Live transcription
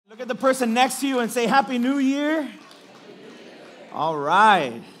Look at the person next to you and say, Happy New Year. All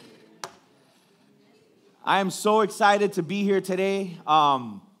right. I am so excited to be here today.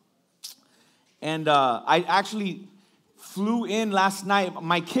 I actually flew in last night.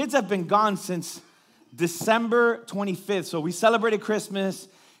 My kids have been gone since December 25th. So we celebrated Christmas,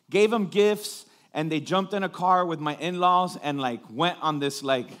 gave them gifts, and they jumped in a car with my in-laws and went on this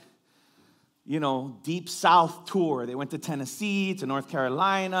deep south tour. They went to Tennessee, to North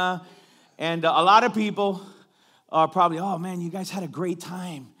Carolina. And a lot of people are probably, oh man, you guys had a great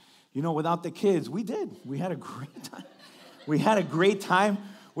time. Without the kids. We did. We had a great time. We had a great time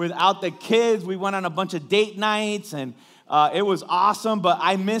without the kids. We went on a bunch of date nights, and it was awesome, but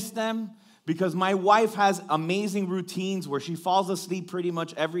I miss them because my wife has amazing routines where she falls asleep pretty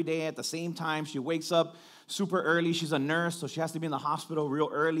much every day at the same time. She wakes up super early. She's a nurse, so she has to be in the hospital real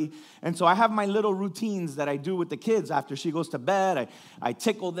early. And so I have my little routines that I do with the kids after she goes to bed. I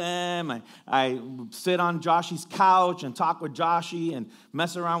tickle them. I sit on Joshy's couch and talk with Joshy and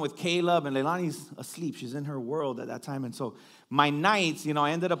mess around with Caleb. And Leilani's asleep. She's in her world at that time. And so my nights,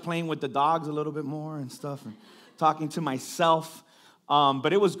 I ended up playing with the dogs a little bit more and stuff and talking to myself.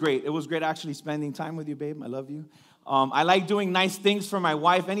 But it was great. It was great actually spending time with you, babe. I love you. I like doing nice things for my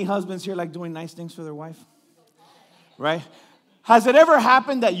wife. Any husbands here like doing nice things for their wife? Right? Has it ever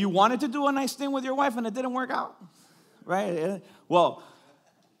happened that you wanted to do a nice thing with your wife and it didn't work out? Right? Well,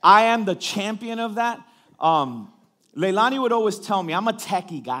 I am the champion of that. Leilani would always tell me, I'm a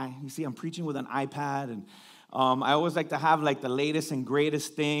techie guy. You see, I'm preaching with an iPad, and I always like to have the latest and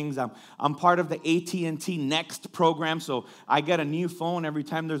greatest things. I'm part of the AT&T Next program, so I get a new phone every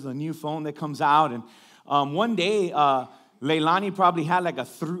time there's a new phone that comes out. And one day, Leilani probably had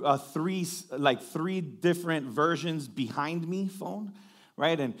three different versions behind me phone,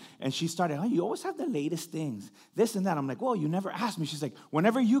 right? And she started, oh, you always have the latest things, this and that. I'm like, well, you never asked me. She's like,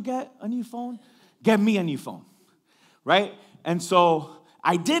 whenever you get a new phone, get me a new phone, right? And so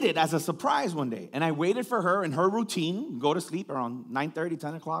I did it as a surprise one day, and I waited for her in her routine, go to sleep around 9:30,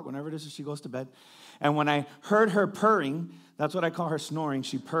 10 o'clock, whenever it is she goes to bed. And when I heard her purring, that's what I call her snoring.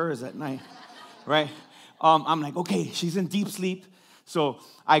 She purrs at night, right? I'm like, okay, she's in deep sleep. So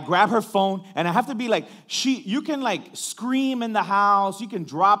I grab her phone, and I have to be you can scream in the house, you can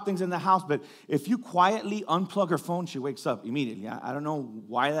drop things in the house, but if you quietly unplug her phone, she wakes up immediately. I don't know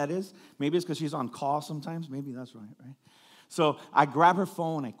why that is. Maybe it's because she's on call sometimes. Maybe that's right? So I grab her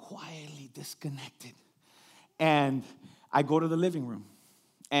phone, I quietly disconnect it, and I go to the living room,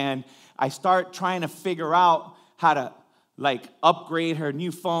 and I start trying to figure out how to upgrade her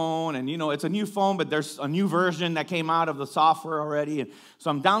new phone. And it's a new phone, but there's a new version that came out of the software already. And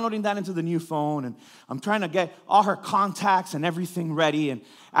so I'm downloading that into the new phone, and I'm trying to get all her contacts and everything ready. And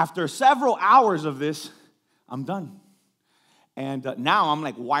after several hours of this, I'm done. And now I'm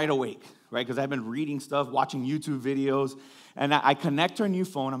wide awake, right? Because I've been reading stuff, watching YouTube videos, and I connect her new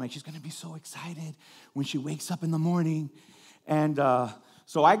phone. I'm like, she's going to be so excited when she wakes up in the morning. And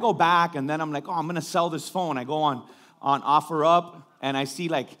so I go back, and then I'm like, oh, I'm going to sell this phone. I go on OfferUp, and I see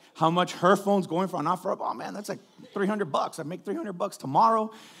how much her phone's going for on OfferUp. Oh man, that's $300. I make $300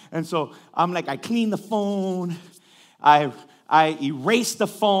 tomorrow. And so I'm I clean the phone, I erase the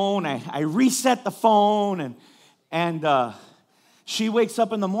phone, I reset the phone, and she wakes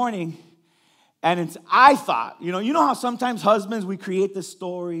up in the morning, and I thought, you know how sometimes husbands, we create this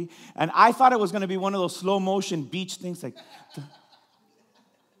story, and I thought it was going to be one of those slow motion beach things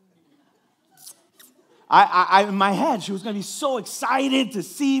I in my head, she was going to be so excited to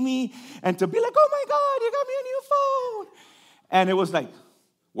see me and to be like, oh my God, you got me a new phone. And it was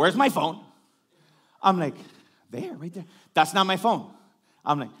where's my phone? I'm like, there, right there. That's not my phone.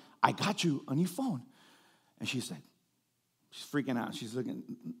 I'm like, I got you a new phone. And she's freaking out. She's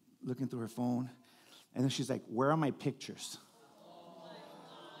looking through her phone. And then she's like, where are my pictures?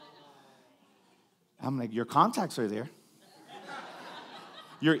 I'm like, your contacts are there.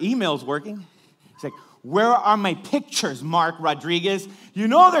 Your email's working. She's like, where are my pictures, Mark Rodriguez?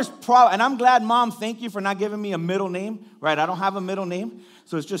 There's and I'm glad, Mom, thank you for not giving me a middle name, right? I don't have a middle name,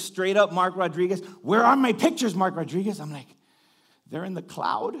 so it's just straight up Mark Rodriguez. Where are my pictures, Mark Rodriguez? I'm like, they're in the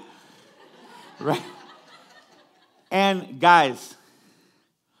cloud, right? And guys,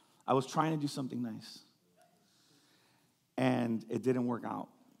 I was trying to do something nice, and it didn't work out.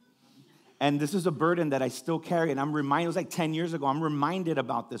 And this is a burden that I still carry, and I'm reminded, it was 10 years ago, I'm reminded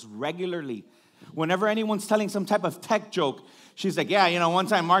about this regularly. Whenever anyone's telling some type of tech joke, she's like, yeah, one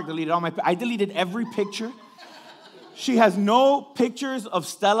time Mark deleted all my I deleted every picture. She has no pictures of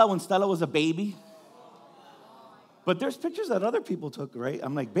Stella when Stella was a baby. But there's pictures that other people took, right?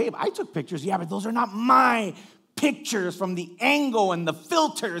 I'm like, babe, I took pictures. Yeah, but those are not my pictures from the angle and the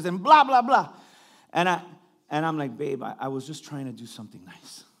filters and blah, blah, blah. And I'm like, babe, I was just trying to do something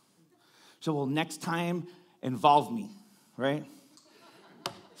nice. So, well, next time, involve me, right?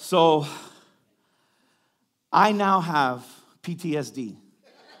 So I now have PTSD.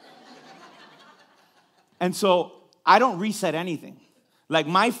 And so I don't reset anything. Like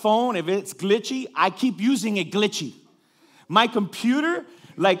my phone, if it's glitchy, I keep using it glitchy. My computer,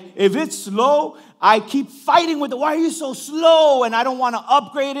 like if it's slow, I keep fighting with it. Why are you so slow? And I don't want to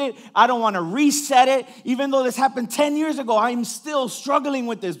upgrade it. I don't want to reset it. Even though this happened 10 years ago, I'm still struggling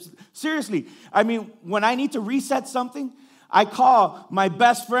with this. Seriously. I mean, when I need to reset something, I call my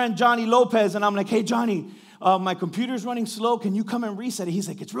best friend, Johnny Lopez, and I'm like, hey, Johnny, my computer's running slow. Can you come and reset it? He's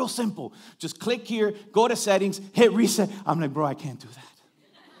like, it's real simple. Just click here, go to settings, hit reset. I'm like, bro, I can't do that.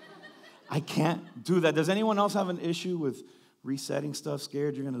 I can't do that. Does anyone else have an issue with resetting stuff,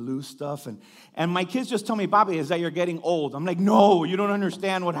 scared you're going to lose stuff? And my kids just tell me, Bobby, is that you're getting old? I'm like, no, you don't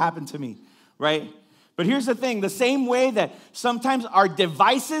understand what happened to me, right? But here's the thing. The same way that sometimes our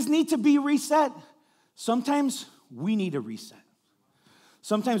devices need to be reset, sometimes we need a reset.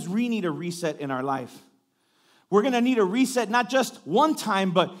 Sometimes we need a reset in our life. We're going to need a reset not just one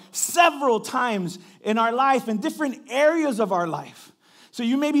time, but several times in our life, in different areas of our life. So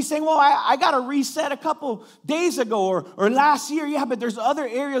you may be saying, well, I got a reset a couple days ago or last year. Yeah, but there's other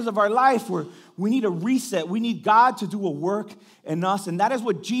areas of our life where we need a reset. We need God to do a work in us. And that is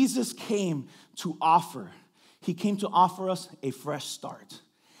what Jesus came to offer. He came to offer us a fresh start,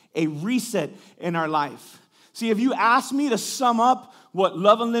 a reset in our life. See, if you ask me to sum up what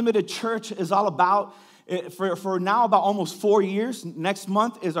Love Unlimited Church is all about, for now about almost 4 years, next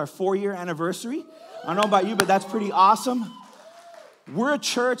month is our 4-year anniversary. I don't know about you, but that's pretty awesome. We're a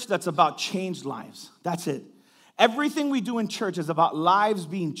church that's about changed lives. That's it. Everything we do in church is about lives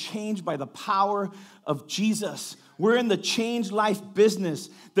being changed by the power of Jesus. We're in the changed life business,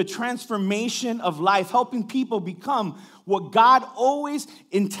 the transformation of life, helping people become what God always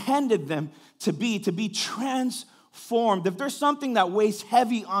intended them to be transformed. If there's something that weighs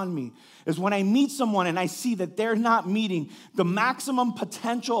heavy on me, is when I meet someone and I see that they're not meeting the maximum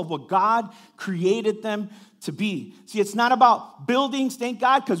potential of what God created them to be. See, it's not about buildings, thank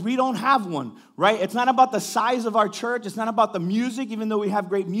God, because we don't have one, right? It's not about the size of our church. It's not about the music, even though we have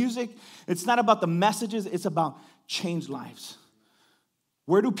great music. It's not about the messages. It's about changed lives.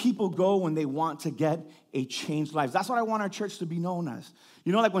 Where do people go when they want to get a changed life? That's what I want our church to be known as.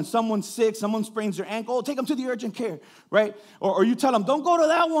 You know, like when someone's sick, someone sprains their ankle, take them to the urgent care, right? Or you tell them, don't go to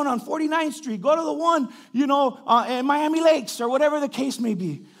that one on 49th Street. Go to the one, in Miami Lakes or whatever the case may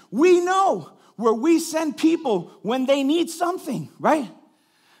be. We know where we send people when they need something, right?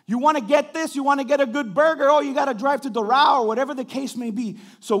 You want to get this, you want to get a good burger, you got to drive to Doral or whatever the case may be.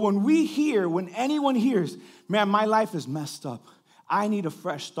 So when anyone hears, man, my life is messed up, I need a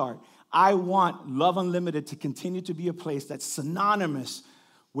fresh start, I want Love Unlimited to continue to be a place that's synonymous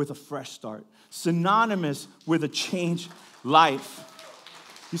with a fresh start, synonymous with a changed life.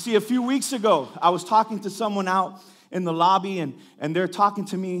 You see, a few weeks ago, I was talking to someone out in the lobby, and they're talking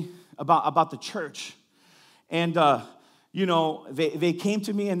to me about the church. And, they came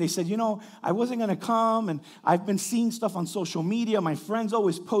to me and they said, I wasn't going to come, and I've been seeing stuff on social media. My friends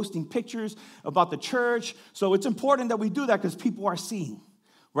always posting pictures about the church. So it's important that we do that because people are seeing,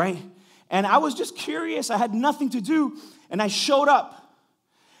 right? And I was just curious. I had nothing to do, and I showed up.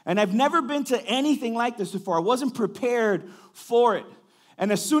 And I've never been to anything like this before. I wasn't prepared for it.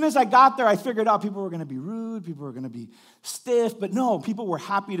 And as soon as I got there, I figured out people were going to be rude, people were going to be stiff. But no, people were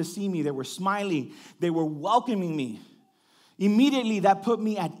happy to see me. They were smiling. They were welcoming me. Immediately, that put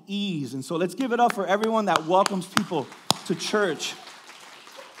me at ease. And so let's give it up for everyone that welcomes people to church.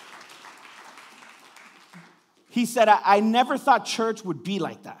 He said, I never thought church would be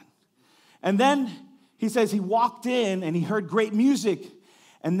like that. And then he says he walked in and he heard great music.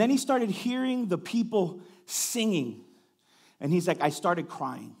 And then he started hearing the people singing. And he's like, I started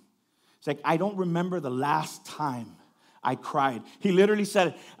crying. It's like, I don't remember the last time I cried. He literally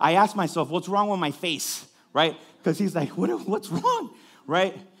said, I asked myself, what's wrong with my face, right? Because he's like, what's wrong,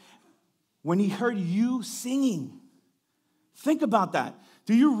 right? When he heard you singing, think about that.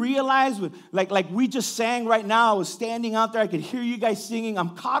 Do you realize, like we just sang right now, I was standing out there, I could hear you guys singing.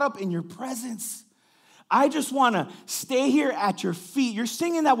 I'm caught up in your presence. I just want to stay here at your feet. You're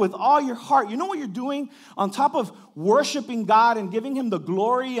singing that with all your heart. You know what you're doing? On top of worshiping God and giving him the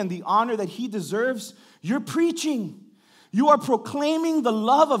glory and the honor that he deserves, you're preaching. You are proclaiming the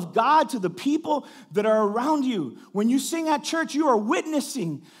love of God to the people that are around you. When you sing at church, you are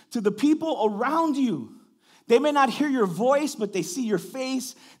witnessing to the people around you They may not hear your voice, but they see your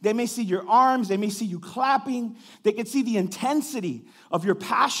face. They may see your arms. They may see you clapping. They can see the intensity of your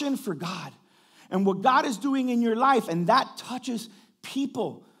passion for God and what God is doing in your life, and that touches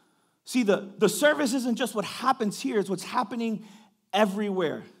people. See, the service isn't just what happens here, it's what's happening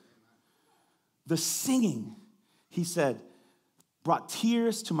everywhere. The singing, he said, brought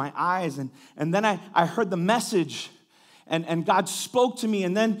tears to my eyes, and then I heard the message, and God spoke to me,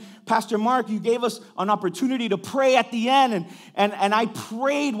 and then, Pastor Mark, you gave us an opportunity to pray at the end, and I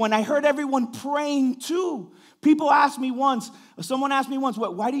prayed when I heard everyone praying too. Someone asked me once,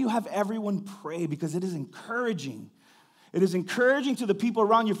 why do you have everyone pray? Because it is encouraging. It is encouraging to the people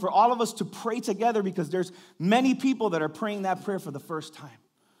around you for all of us to pray together, because there's many people that are praying that prayer for the first time.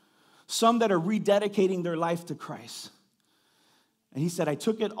 Some that are rededicating their life to Christ. And he said, I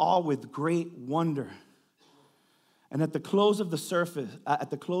took it all with great wonder. And at the close of the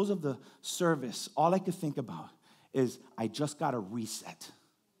service, all I could think about is I just got a reset.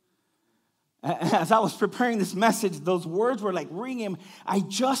 As I was preparing this message, those words were like ringing. I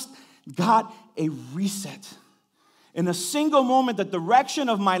just got a reset. In a single moment, the direction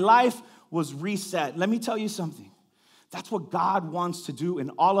of my life was reset. Let me tell you something. That's what God wants to do in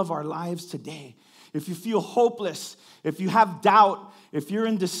all of our lives today. If you feel hopeless, if you have doubt, if you're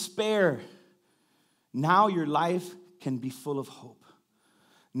in despair, now your life can be full of hope.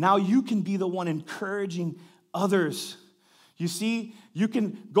 Now you can be the one encouraging others. You see, you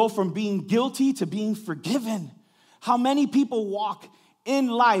can go from being guilty to being forgiven. How many people walk in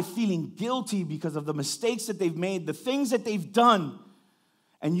life feeling guilty because of the mistakes that they've made, the things that they've done,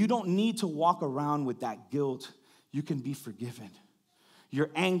 and you don't need to walk around with that guilt. You can be forgiven. Your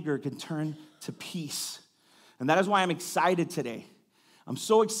anger can turn to peace. And that is why I'm excited today. I'm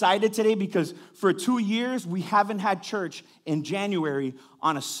so excited today because for 2 years, we haven't had church in January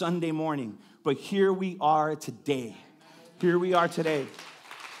on a Sunday morning. But here we are today. Here we are today.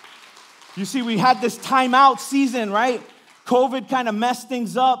 You see, we had this timeout season, right? COVID kind of messed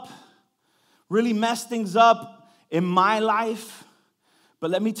things up, really messed things up in my life.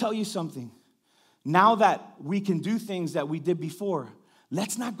 But let me tell you something. Now that we can do things that we did before,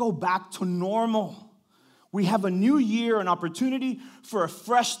 let's not go back to normal. We have a new year, an opportunity for a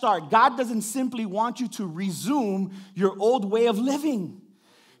fresh start. God doesn't simply want you to resume your old way of living.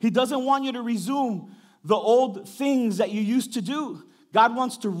 He doesn't want you to resume the old things that you used to do. God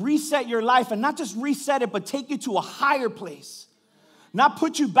wants to reset your life, and not just reset it, but take you to a higher place. Not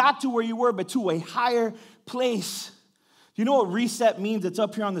put you back to where you were, but to a higher place. You know what reset means? It's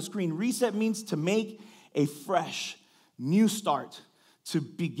up here on the screen. Reset means to make a fresh, new start, to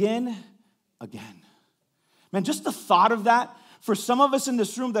begin again. Man, just the thought of that, for some of us in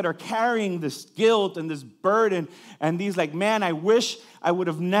this room that are carrying this guilt and this burden and these like, man, I wish I would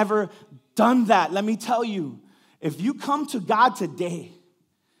have never done that. Let me tell you, if you come to God today,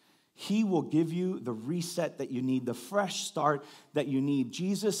 He will give you the reset that you need, the fresh start that you need.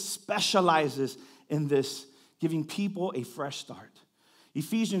 Jesus specializes in this, giving people a fresh start.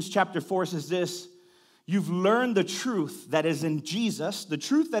 Ephesians chapter 4 says this, you've learned the truth that is in Jesus, the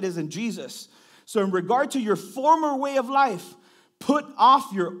truth that is in Jesus. So in regard to your former way of life, put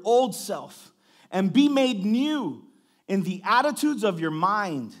off your old self and be made new in the attitudes of your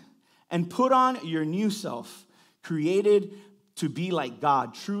mind and put on your new self, created to be like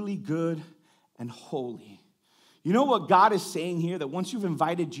God, truly good and holy. You know what God is saying here? That once you've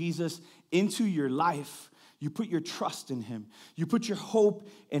invited Jesus into your life, you put your trust in Him. You put your hope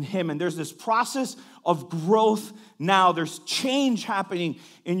in Him. And there's this process of growth now. There's change happening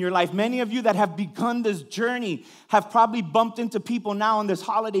in your life. Many of you that have begun this journey have probably bumped into people now in this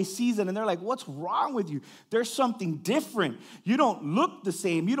holiday season, and they're like, what's wrong with you? There's something different. You don't look the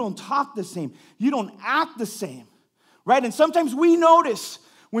same. You don't talk the same. You don't act the same, right? And sometimes we notice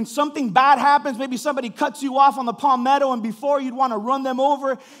when something bad happens, maybe somebody cuts you off on the Palmetto, and before you'd want to run them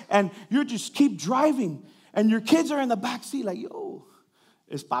over, and you just keep driving. And your kids are in the back seat like, yo,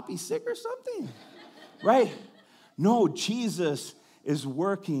 is Papi sick or something? Right? No, Jesus is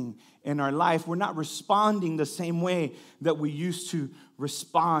working in our life. We're not responding the same way that we used to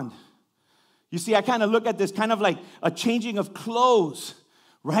respond. You see, I kind of look at this kind of like a changing of clothes,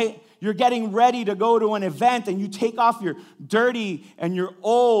 right? You're getting ready to go to an event, and you take off your dirty and your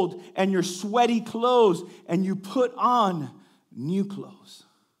old and your sweaty clothes, and you put on new clothes.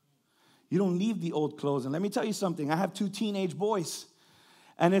 You don't leave the old clothes. And let me tell you something. I have 2 teenage boys.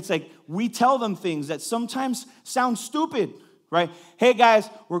 And it's like we tell them things that sometimes sound stupid, right? Hey, guys,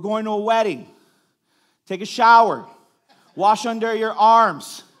 we're going to a wedding. Take a shower. Wash under your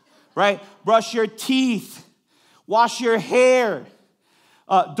arms, right? Brush your teeth. Wash your hair.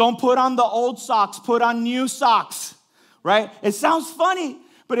 Don't put on the old socks, put on new socks, right? It sounds funny,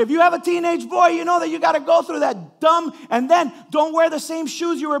 but if you have a teenage boy, you know that you got to go through that dumb, and then don't wear the same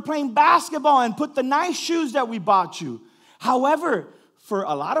shoes you were playing basketball and put the nice shoes that we bought you. However, for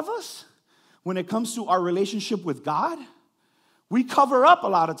a lot of us, when it comes to our relationship with God, we cover up a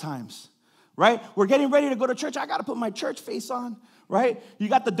lot of times, right? We're getting ready to go to church. I got to put my church face on, right? You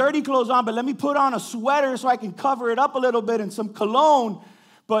got the dirty clothes on, but let me put on a sweater so I can cover it up a little bit and some cologne.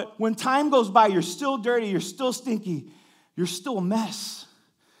 But when time goes by, you're still dirty, you're still stinky, you're still a mess.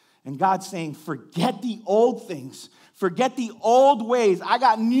 And God's saying, forget the old things. Forget the old ways. I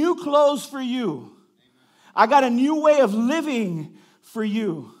got new clothes for you. I got a new way of living for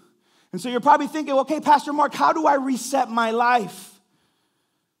you. And so you're probably thinking, okay, Pastor Mark, how do I reset my life?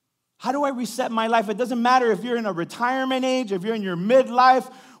 How do I reset my life? It doesn't matter if you're in a retirement age, if you're in your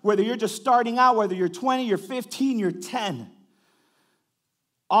midlife, whether you're just starting out, whether you're 20, you're 15, you're 10.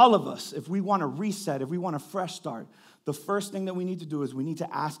 All of us, if we want to reset, if we want a fresh start, the first thing that we need to do is we need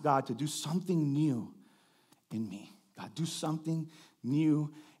to ask God to do something new in me. God, do something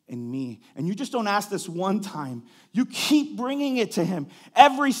new in me. And you just don't ask this one time. You keep bringing it to him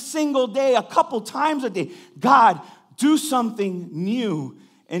every single day, a couple times a day. God, do something new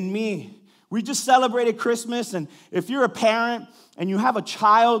in me. We just celebrated Christmas, and if you're a parent and you have a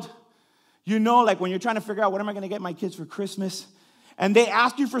child, you know, like when you're trying to figure out what am I going to get my kids for Christmas, and they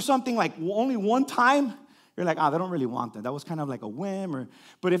ask you for something like only one time, you're like, they don't really want that. That was kind of like a whim.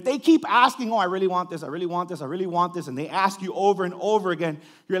 But if they keep asking, I really want this, I really want this, I really want this, and they ask you over and over again,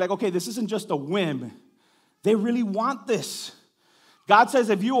 you're like, okay, this isn't just a whim. They really want this. God says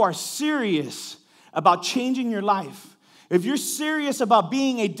if you are serious about changing your life, if you're serious about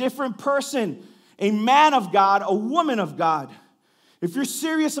being a different person, a man of God, a woman of God, if you're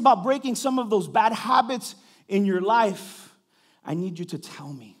serious about breaking some of those bad habits in your life, I need you to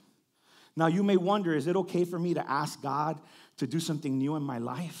tell me. Now, you may wonder, is it okay for me to ask God to do something new in my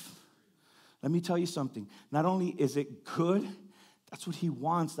life? Let me tell you something. Not only is it good, that's what he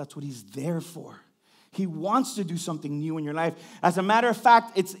wants. That's what he's there for. He wants to do something new in your life. As a matter of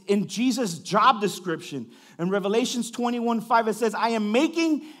fact, it's in Jesus' job description. In Revelations 21:5, it says, I am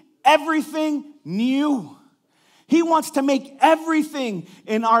making everything new. He wants to make everything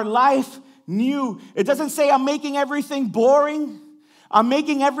in our life new. It doesn't say I'm making everything boring. I'm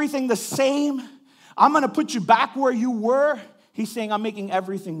making everything the same. I'm going to put you back where you were. He's saying I'm making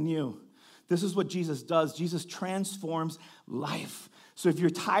everything new. This is what Jesus does. Jesus transforms life. So if you're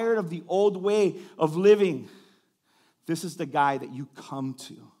tired of the old way of living, this is the guy that you come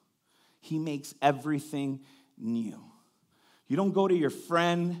to. He makes everything new. You don't go to your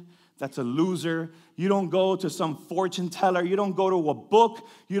friend that's a loser. You don't go to some fortune teller. You don't go to a book.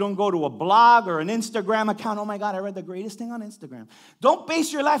 You don't go to a blog or an Instagram account. Oh my God, I read the greatest thing on Instagram. Don't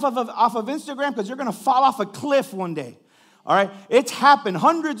base your life off of Instagram because you're going to fall off a cliff one day. All right? It's happened.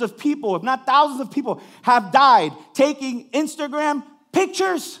 Hundreds of people, if not thousands of people, have died taking Instagram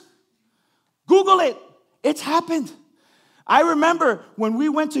pictures. Google it. It's happened. I remember when we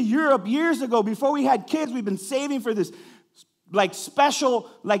went to Europe years ago, before we had kids, we've been saving for this like special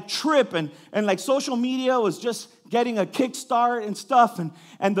like trip, and like social media was just getting a kickstart and stuff,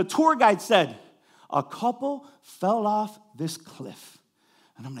 and the tour guide said, a couple fell off this cliff.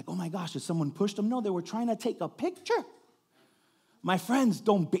 And I'm like, oh my gosh, did someone push them? No, they were trying to take a picture. My friends,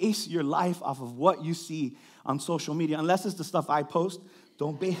 don't base your life off of what you see on social media, unless it's the stuff I post.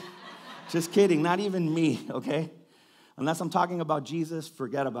 Don't base. Just kidding, not even me, okay? Unless I'm talking about Jesus,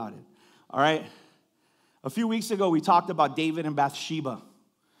 forget about it, all right? A few weeks ago, we talked about David and Bathsheba.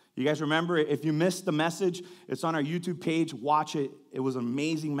 You guys remember? If you missed the message, it's on our YouTube page. Watch it. It was an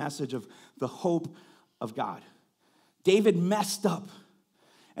amazing message of the hope of God. David messed up,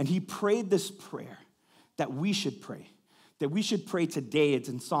 and he prayed this prayer that we should pray today. It's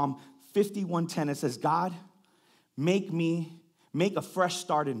in Psalm 51:10. It says, God, make a fresh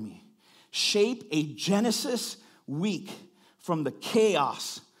start in me. Shape a Genesis week from the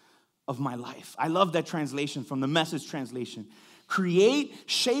chaos of my life. I love that translation from the Message translation.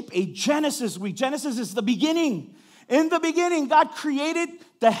 Shape a Genesis week. Genesis is the beginning. In the beginning, God created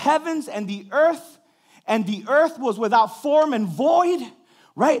the heavens and the earth was without form and void,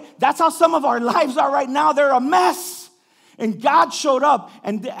 right? That's how some of our lives are right now. They're a mess. And God showed up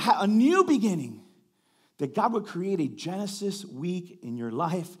and had a new beginning. That God would create a Genesis week in your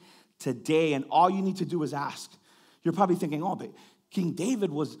life today, and all you need to do is ask. You're probably thinking, but King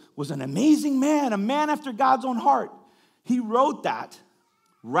David was an amazing man, a man after God's own heart. He wrote that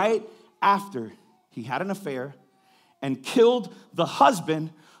right after he had an affair and killed the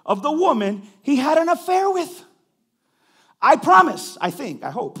husband of the woman he had an affair with. I promise, I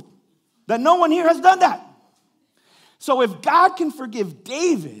hope, that no one here has done that. So if God can forgive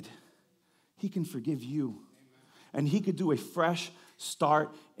David, he can forgive you. And he could do a fresh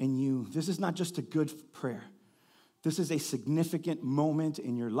start in you. This is not just a good prayer. This is a significant moment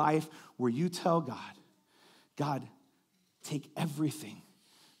in your life where you tell God, God, take everything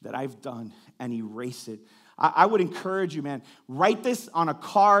that I've done and erase it. I would encourage you, man, write this on a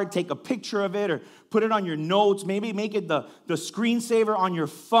card, take a picture of it, or put it on your notes. Maybe make it the screensaver on your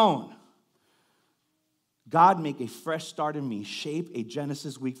phone. God, make a fresh start in me. Shape a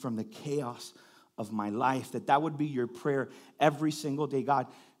Genesis week from the chaos of my life. That would be your prayer every single day. God,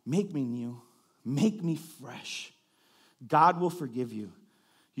 make me new. Make me fresh. God will forgive you.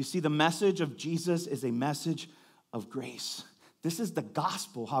 You see, the message of Jesus is a message of grace. This is the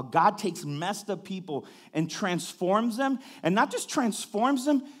gospel, how God takes messed up people and transforms them, and not just transforms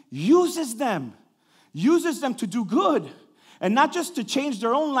them, uses them to do good, and not just to change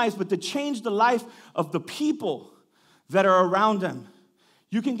their own lives, but to change the life of the people that are around them.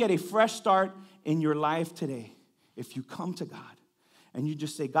 You can get a fresh start in your life today if you come to God and you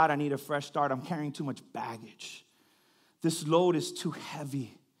just say, God, I need a fresh start. I'm carrying too much baggage. This load is too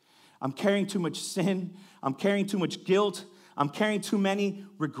heavy. I'm carrying too much sin. I'm carrying too much guilt. I'm carrying too many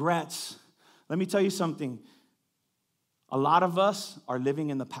regrets. Let me tell you something. A lot of us are living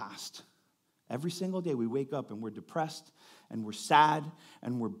in the past. Every single day we wake up and we're depressed and we're sad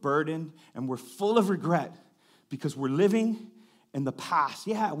and we're burdened and we're full of regret because we're living in the past.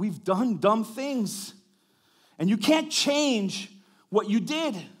 Yeah, we've done dumb things. And you can't change what you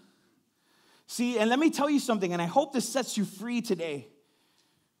did. See, and let me tell you something, and I hope this sets you free today.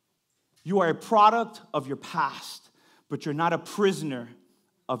 You are a product of your past, but you're not a prisoner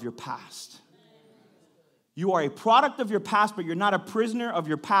of your past. You are a product of your past, but you're not a prisoner of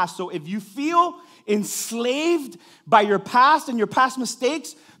your past. So if you feel enslaved by your past and your past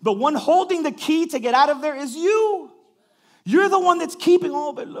mistakes, the one holding the key to get out of there is you. You're the one that's keeping,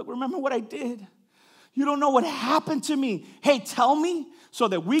 oh, but look, remember what I did. You don't know what happened to me. Hey, tell me so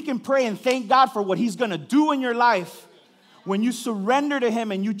that we can pray and thank God for what he's going to do in your life. When you surrender to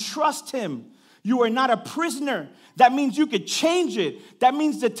him and you trust him, you are not a prisoner. That means you could change it. That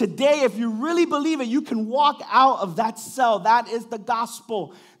means that today, if you really believe it, you can walk out of that cell. That is the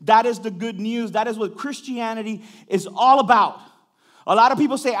gospel. That is the good news. That is what Christianity is all about. A lot of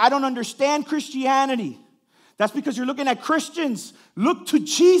people say, I don't understand Christianity. That's because you're looking at Christians. Look to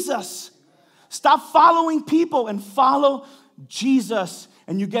Jesus. Stop following people and follow Jesus.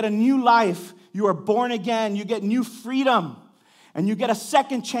 And you get a new life. You are born again. You get new freedom. And you get a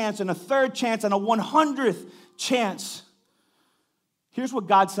second chance and a third chance and a 100th chance. Here's what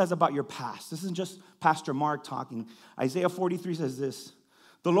God says about your past. This isn't just Pastor Mark talking. Isaiah 43 says this.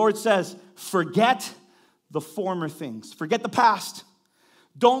 The Lord says, forget the former things. Forget the past.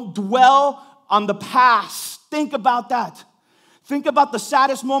 Don't dwell on the past. Think about that. Think about the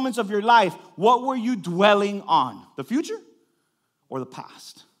saddest moments of your life. What were you dwelling on? The future or the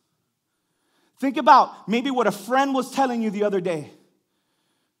past? Think about maybe what a friend was telling you the other day.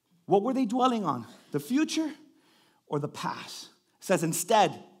 What were they dwelling on? The future or the past? It says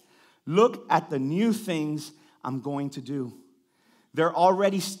instead, look at the new things I'm going to do. They're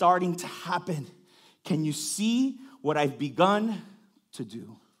already starting to happen. Can you see what I've begun to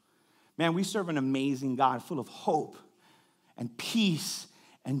do? Man, we serve an amazing God full of hope and peace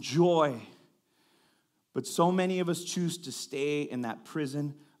and joy. But so many of us choose to stay in that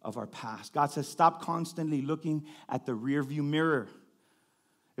prison of our past. God says, stop constantly looking at the rearview mirror.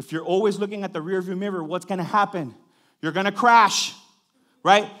 If you're always looking at the rearview mirror, what's going to happen? You're going to crash,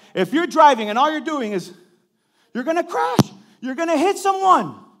 right? If you're driving and all you're doing is, you're going to crash. You're going to hit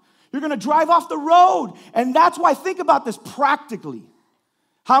someone. You're going to drive off the road. And that's why, think about this practically.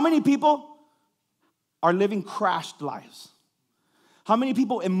 How many people are living crashed lives? How many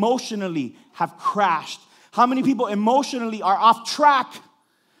people emotionally have crashed? How many people emotionally are off track?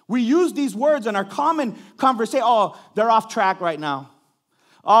 We use these words in our common conversation. Oh, they're off track right now.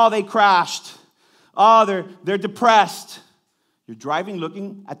 Oh, they crashed. Oh, they're depressed. You're driving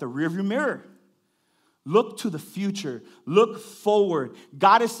looking at the rearview mirror. Look to the future. Look forward.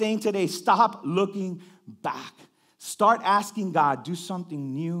 God is saying today, stop looking back. Start asking God, do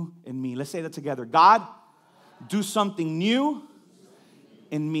something new in me. Let's say that together. God, do something new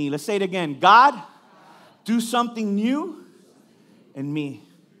in me. Let's say it again. God, do something new in me.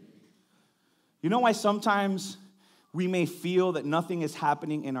 You know why sometimes we may feel that nothing is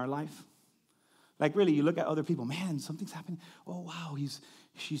happening in our life? Like really, you look at other people, man, something's happening. Oh, wow,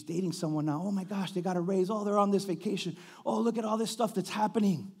 she's dating someone now. Oh my gosh, they got a raise. Oh, they're on this vacation. Oh, look at all this stuff that's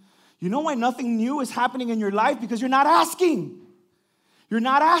happening. You know why nothing new is happening in your life? Because you're not asking. You're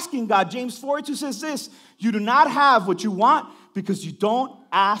not asking God. James 4:2 says this, you do not have what you want because you don't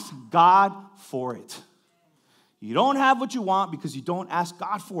ask God for it. You don't have what you want because you don't ask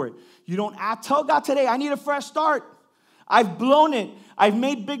God for it. You don't tell God today, I need a fresh start. I've blown it. I've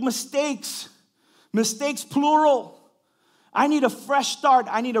made big mistakes. Mistakes plural. I need a fresh start.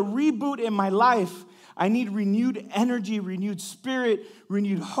 I need a reboot in my life. I need renewed energy, renewed spirit,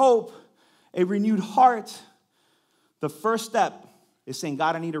 renewed hope, a renewed heart. The first step is saying,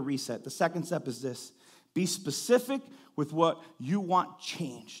 God, I need a reset. The second step is this. Be specific with what you want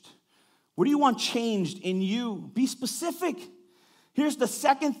changed. What do you want changed in you? Be specific. Here's the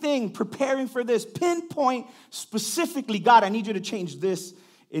second thing, preparing for this. Pinpoint specifically, God, I need you to change this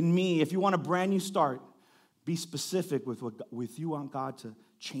in me. If you want a brand new start, be specific with you want God to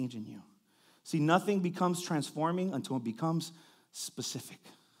change in you. See, nothing becomes transforming until it becomes specific.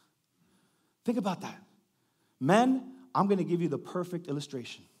 Think about that. Men, I'm going to give you the perfect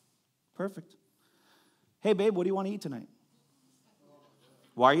illustration. Perfect. Hey, babe, what do you want to eat tonight?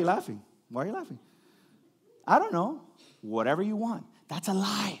 Why are you laughing? Why are you laughing? I don't know. Whatever you want. That's a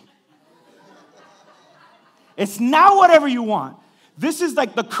lie. It's not whatever you want. This is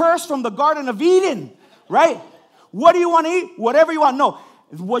like the curse from the Garden of Eden, right? What do you want to eat? Whatever you want. No.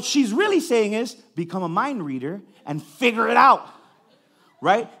 What she's really saying is become a mind reader and figure it out,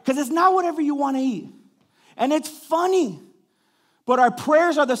 right? Because it's not whatever you want to eat. And it's funny, but our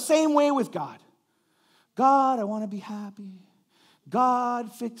prayers are the same way with God. God, I want to be happy.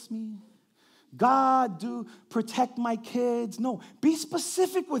 God, fix me. God, protect my kids. No, be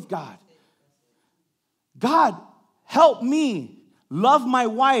specific with God. God, help me love my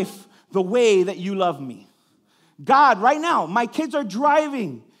wife the way that you love me. God, right now, my kids are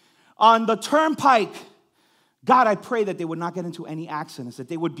driving on the turnpike. God, I pray that they would not get into any accidents, that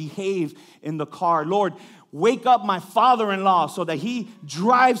they would behave in the car. Lord, wake up my father-in-law so that he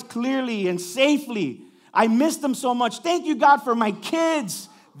drives clearly and safely. I miss them so much. Thank you, God, for my kids.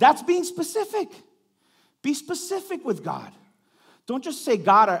 That's being specific. Be specific with God. Don't just say,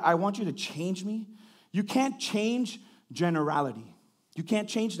 God, I want you to change me. You can't change generality. You can't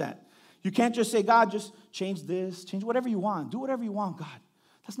change that. You can't just say, God, just change this, change whatever you want. Do whatever you want, God.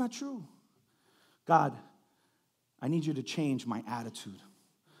 That's not true. God, I need you to change my attitude.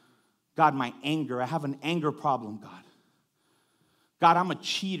 God, my anger. I have an anger problem, God. God, I'm a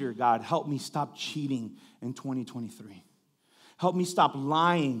cheater, God. Help me stop cheating in 2023. Help me stop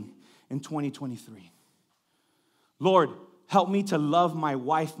lying in 2023. Lord, help me to love my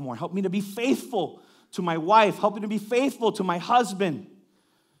wife more. Help me to be faithful to my wife. Help me to be faithful to my husband.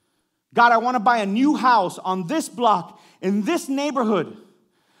 God, I want to buy a new house on this block, in this neighborhood.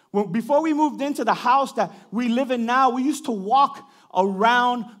 Before we moved into the house that we live in now, we used to walk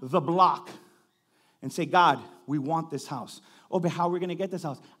around the block and say, God, we want this house. Oh, but how are we going to get this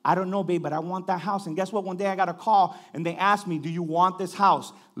house? I don't know, babe, but I want that house. And guess what? One day I got a call, and they asked me, do you want this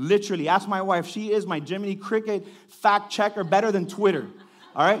house? Literally, ask my wife. She is my Jiminy Cricket fact checker, better than Twitter.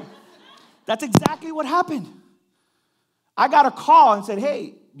 All right? That's exactly what happened. I got a call and said,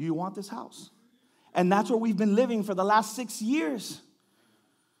 hey, do you want this house? And that's where we've been living for the last 6 years.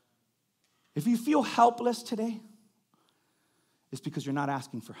 If you feel helpless today, it's because you're not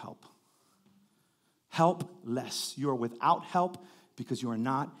asking for help. Helpless. You are without help because you are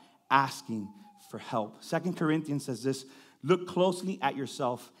not asking for help. 2 Corinthians says this, look closely at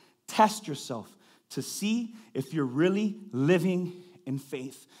yourself, test yourself to see if you're really living in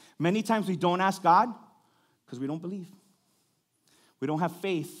faith. Many times we don't ask God because we don't believe. We don't have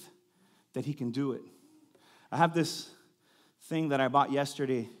faith that he can do it. I have this thing that I bought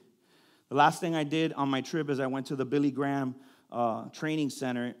yesterday. The last thing I did on my trip is I went to the Billy Graham Training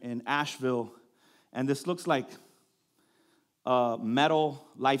Center in Asheville. And this looks like a metal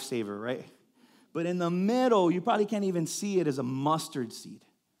lifesaver, right? But in the middle, you probably can't even see it, is a mustard seed,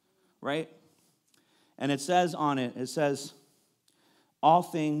 right? And it says on it, all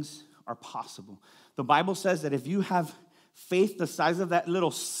things are possible. The Bible says that if you have faith the size of that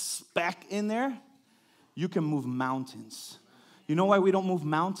little speck in there, you can move mountains. You know why we don't move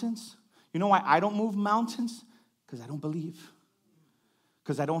mountains? You know why I don't move mountains? Because I don't believe.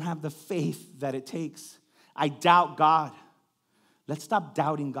 Because I don't have the faith that it takes. I doubt God. Let's stop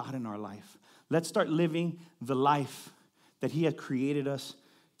doubting God in our life. Let's start living the life that he had created us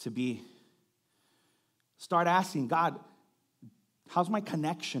to be. Start asking, God, how's my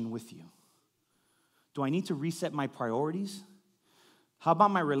connection with you? Do I need to reset my priorities? How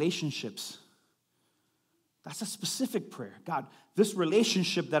about my relationships? That's a specific prayer. God, this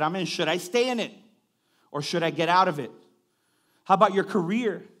relationship that I'm in, should I stay in it? Or should I get out of it? How about your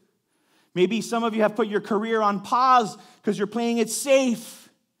career? Maybe some of you have put your career on pause because you're playing it safe.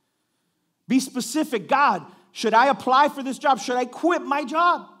 Be specific. God, should I apply for this job? Should I quit my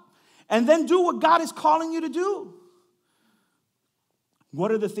job? And then do what God is calling you to do.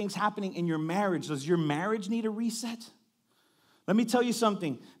 What are the things happening in your marriage? Does your marriage need a reset? Let me tell you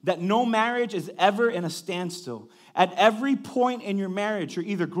something, that no marriage is ever in a standstill. At every point in your marriage, you're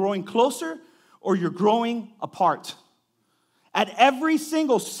either growing closer or you're growing apart. At every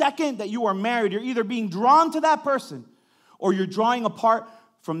single second that you are married, you're either being drawn to that person or you're drawing apart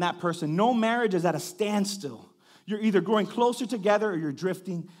from that person. No marriage is at a standstill. You're either growing closer together or you're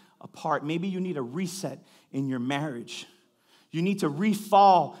drifting apart. Maybe you need a reset in your marriage. You need to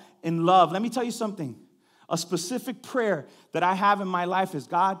refall in love. Let me tell you something. A specific prayer that I have in my life is,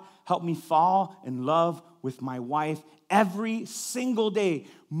 God, help me fall in love with my wife every single day,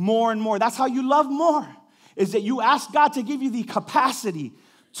 more and more. That's how you love more, is that you ask God to give you the capacity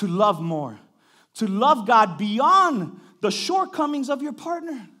to love more, to love God beyond the shortcomings of your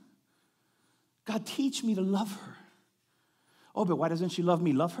partner. God, teach me to love her. Oh, but why doesn't she love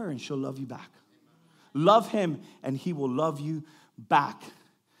me? Love her and she'll love you back. Love him and he will love you back.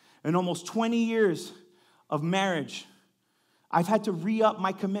 In almost 20 years of marriage, I've had to re-up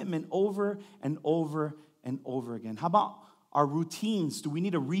my commitment over and over and over again. How about our routines? Do we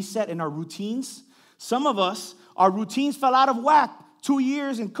need a reset in our routines? Some of us, our routines fell out of whack. 2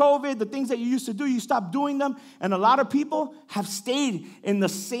 years in COVID, the things that you used to do, you stopped doing them. And a lot of people have stayed in the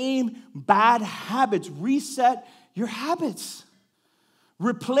same bad habits. Reset your habits.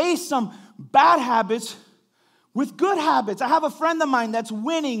 Replace some bad habits with good habits. I have a friend of mine that's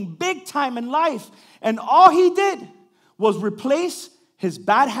winning big time in life, and all he did was replace his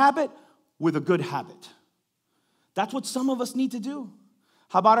bad habit with a good habit. That's what some of us need to do.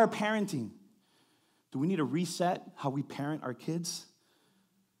 How about our parenting? Do we need to reset how we parent our kids?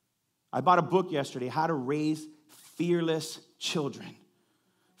 I bought a book yesterday, How to Raise Fearless Children.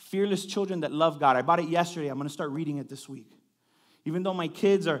 Fearless children that love God. I bought it yesterday. I'm going to start reading it this week. Even though my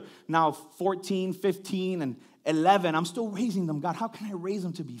kids are now 14, 15, and 11, I'm still raising them. God, how can I raise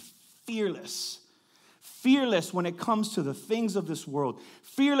them to be fearless? Fearless when it comes to the things of this world.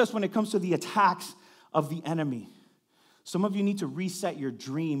 Fearless when it comes to the attacks of the enemy. Some of you need to reset your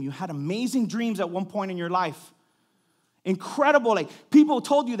dream. You had amazing dreams at one point in your life. Incredible. Like, people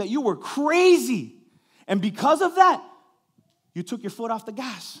told you that you were crazy. And because of that, you took your foot off the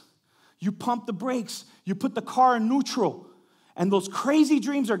gas. You pumped the brakes. You put the car in neutral. And those crazy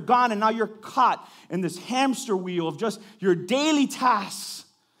dreams are gone, and now you're caught in this hamster wheel of just your daily tasks.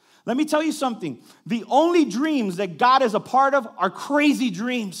 Let me tell you something. The only dreams that God is a part of are crazy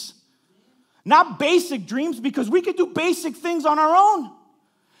dreams. Not basic dreams, because we could do basic things on our own.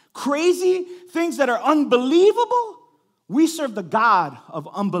 Crazy things that are unbelievable, we serve the God of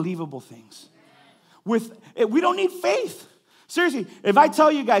unbelievable things. We don't need faith. Seriously, if I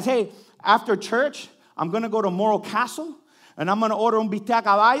tell you guys, hey, after church, I'm going to go to Moro Castle, and I'm going to order un bistec a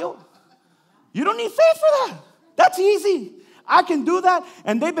caballo, you don't need faith for that. That's easy. I can do that,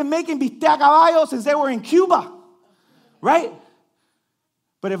 and they've been making bistec a caballo since they were in Cuba, right?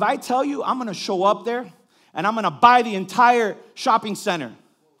 But if I tell you I'm going to show up there, and I'm going to buy the entire shopping center,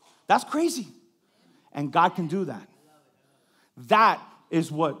 that's crazy. And God can do that. That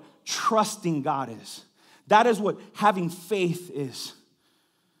is what trusting God is. That is what having faith is.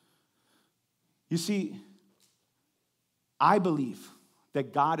 You see, I believe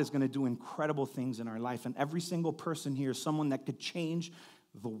that God is going to do incredible things in our life, and every single person here is someone that could change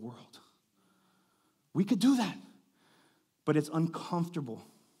the world. We could do that, but it's uncomfortable.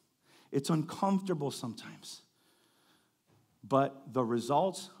 It's uncomfortable sometimes, but the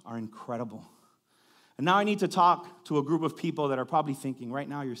results are incredible. And now I need to talk to a group of people that are probably thinking, right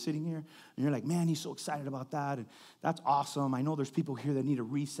now you're sitting here, and you're like, man, he's so excited about that, and that's awesome. I know there's people here that need a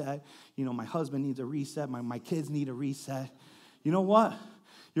reset. You know, my husband needs a reset. My kids need a reset. You know what?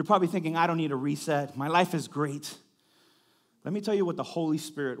 You're probably thinking, I don't need a reset. My life is great. Let me tell you what the Holy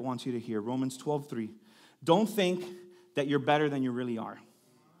Spirit wants you to hear. Romans 12:3. Don't think that you're better than you really are.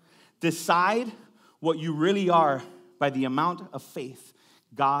 Decide what you really are by the amount of faith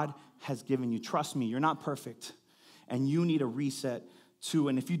God has given you. Trust me, you're not perfect, and you need a reset too.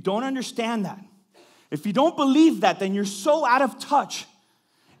 And if you don't understand that, if you don't believe that, then you're so out of touch,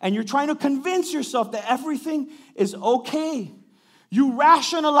 and you're trying to convince yourself that everything is okay. You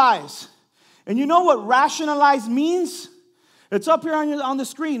rationalize. And you know what rationalize means? It's up here on the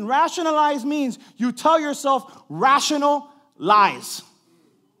screen. Rationalize means you tell yourself rational lies.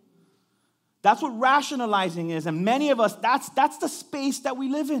 That's what rationalizing is. And many of us, that's the space that we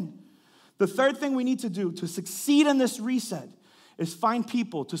live in. The third thing we need to do to succeed in this reset is find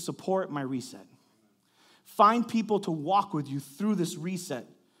people to support my reset. Find people to walk with you through this reset.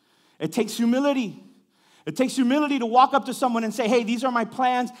 It takes humility. It takes humility to walk up to someone and say, hey, these are my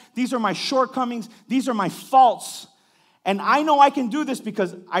plans. These are my shortcomings. These are my faults. And I know I can do this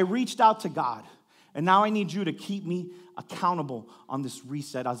because I reached out to God. And now I need you to keep me accountable on this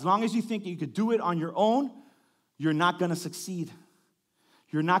reset. As long as you think you could do it on your own, you're not going to succeed.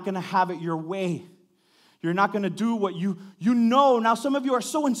 You're not going to have it your way. You're not going to do what you know. Now, some of you are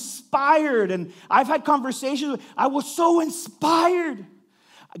so inspired, and I've had conversations. I was so inspired.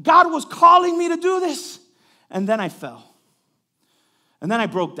 God was calling me to do this. And then I fell. And then I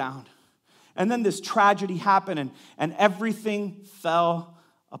broke down. And then this tragedy happened, and everything fell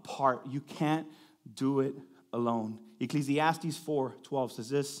apart. You can't do it alone. Ecclesiastes 4:12 says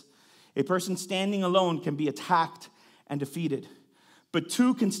this: a person standing alone can be attacked and defeated, but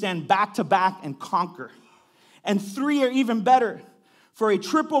two can stand back to back and conquer. And three are even better, for a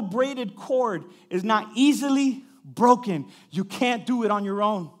triple braided cord is not easily broken. You can't do it on your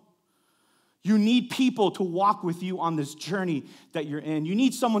own. You need people to walk with you on this journey that you're in. You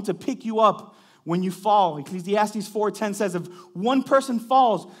need someone to pick you up when you fall. Ecclesiastes 4:10 says, if one person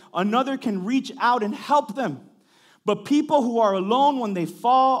falls, another can reach out and help them. But people who are alone when they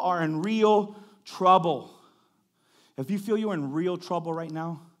fall are in real trouble. If you feel you're in real trouble right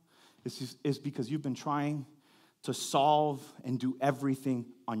now, it's because you've been trying to solve and do everything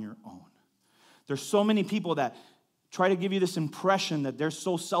on your own. There's so many people that try to give you this impression that they're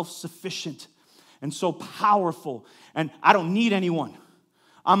so self-sufficient and so powerful, and I don't need anyone.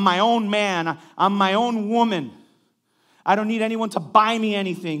 I'm my own man. I'm my own woman. I don't need anyone to buy me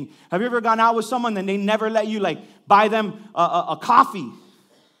anything. Have you ever gone out with someone and they never let you buy them a coffee?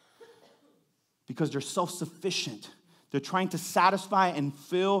 Because they're self-sufficient. They're trying to satisfy and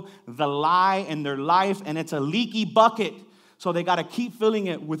fill the lie in their life, and it's a leaky bucket, so they got to keep filling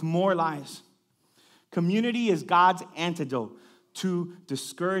it with more lies. Community is God's antidote to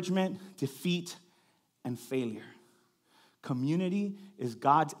discouragement, defeat, and failure. Community is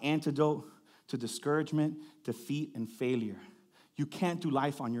God's antidote to discouragement, defeat, and failure. You can't do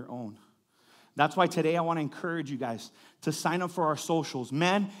life on your own. That's why today I want to encourage you guys to sign up for our socials,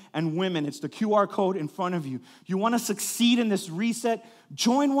 men and women. It's the QR code in front of you. You want to succeed in this reset?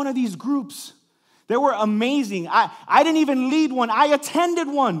 Join one of these groups. They were amazing. I didn't even lead one. I attended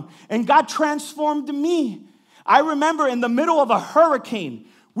one, and God transformed me. I remember in the middle of a hurricane,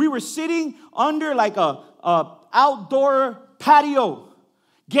 we were sitting under a outdoor patio,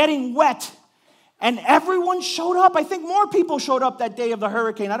 getting wet. And everyone showed up. I think more people showed up that day of the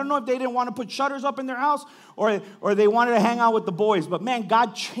hurricane. I don't know if they didn't want to put shutters up in their house or they wanted to hang out with the boys. But man,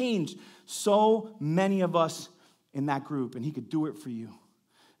 God changed so many of us in that group, and he could do it for you.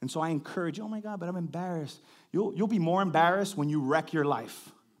 And so I encourage you, oh my God, but I'm embarrassed. You'll be more embarrassed when you wreck your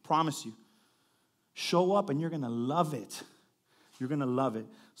life. Promise you. Show up and you're going to love it. You're going to love it.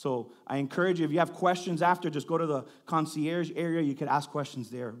 So I encourage you, if you have questions after, just go to the concierge area. You could ask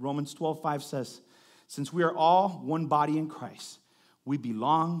questions there. Romans 12:5 says, since we are all one body in Christ, we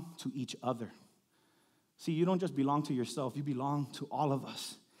belong to each other. See, you don't just belong to yourself. You belong to all of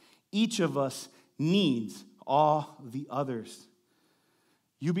us. Each of us needs all the others.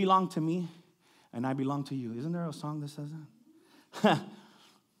 You belong to me, and I belong to you. Isn't there a song that says that?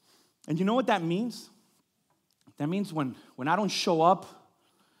 And you know what that means? That means when I don't show up,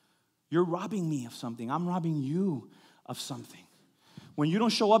 you're robbing me of something. I'm robbing you of something. When you don't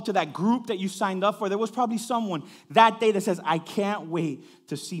show up to that group that you signed up for, there was probably someone that day that says, I can't wait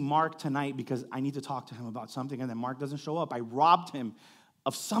to see Mark tonight because I need to talk to him about something, and then Mark doesn't show up. I robbed him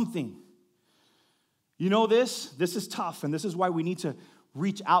of something. You know this? This is tough, and this is why we need to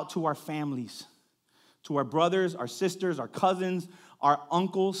reach out to our families, to our brothers, our sisters, our cousins, our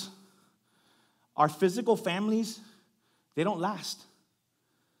uncles. Our physical families, they don't last.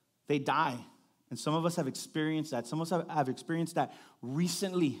 They die. And some of us have experienced that. Some of us have experienced that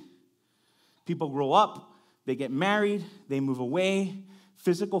recently. People grow up, they get married, they move away.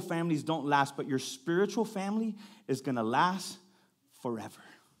 Physical families don't last, but your spiritual family is going to last forever,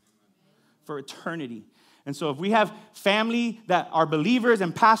 for eternity. And so if we have family that are believers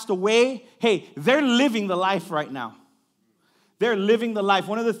and passed away, hey, they're living the life right now. They're living the life.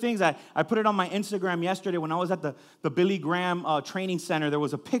 One of the things, I put it on my Instagram yesterday when I was at the Billy Graham training center. There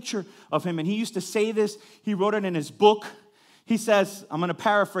was a picture of him, and he used to say this. He wrote it in his book. He says, I'm going to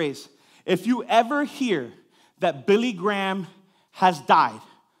paraphrase, if you ever hear that Billy Graham has died,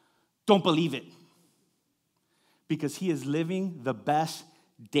 don't believe it. Because he is living the best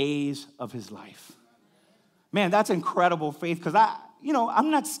days of his life. Man, that's incredible faith, because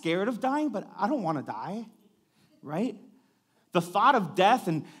I'm not scared of dying, but I don't want to die, right? The thought of death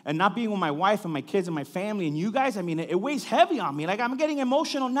and not being with my wife and my kids and my family and you guys, I mean, it weighs heavy on me. Like, I'm getting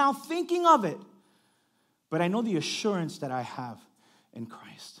emotional now thinking of it. But I know the assurance that I have in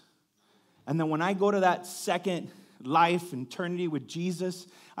Christ. And then when I go to that second life, eternity with Jesus,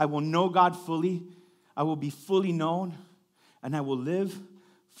 I will know God fully. I will be fully known. And I will live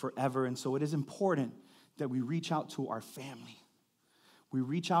forever. And so it is important that we reach out to our family. We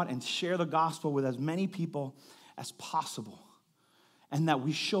reach out and share the gospel with as many people as possible. And that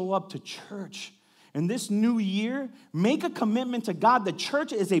we show up to church. In this new year, make a commitment to God that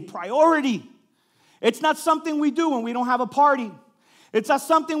church is a priority. It's not something we do when we don't have a party. It's not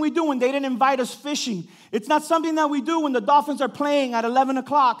something we do when they didn't invite us fishing. It's not something that we do when the Dolphins are playing at 11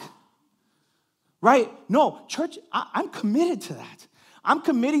 o'clock. Right? No, church, I'm committed to that. I'm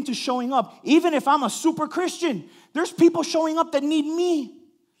committing to showing up. Even if I'm a super Christian, there's people showing up that need me.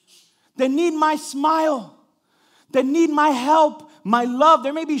 That need my smile. That need my help, my love.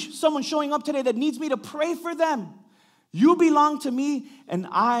 There may be someone showing up today that needs me to pray for them. You belong to me, and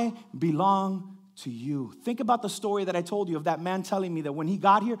I belong to you. Think about the story that I told you of that man telling me that when he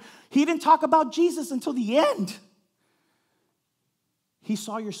got here, he didn't talk about Jesus until the end. He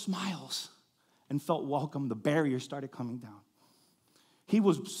saw your smiles and felt welcome. The barrier started coming down. He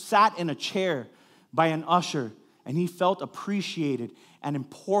was sat in a chair by an usher, and he felt appreciated and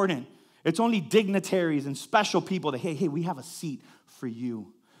important. It's only dignitaries and special people that, hey, we have a seat for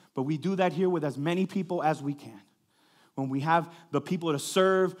you. But we do that here with as many people as we can. When we have the people to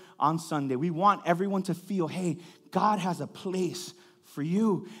serve on Sunday, we want everyone to feel, hey, God has a place for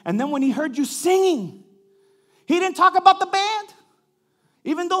you. And then when he heard you singing, he didn't talk about the band,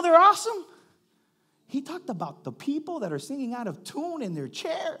 even though they're awesome. He talked about the people that are singing out of tune in their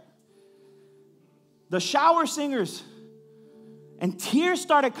chair. The shower singers. And tears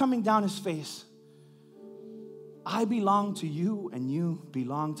started coming down his face. I belong to you and you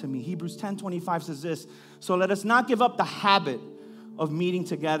belong to me. Hebrews 10:25 says this, so let us not give up the habit of meeting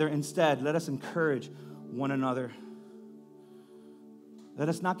together. Instead, let us encourage one another. Let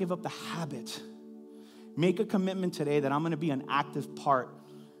us not give up the habit. Make a commitment today that I'm going to be an active part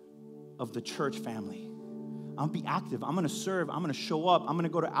of the church family. I'm going to be active. I'm going to serve. I'm going to show up. I'm going to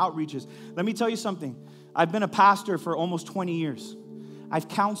go to outreaches. Let me tell you something. I've been a pastor for almost 20 years. I've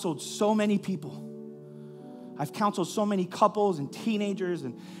counseled so many people. I've counseled so many couples and teenagers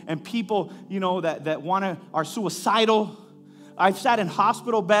and people, that are suicidal. I've sat in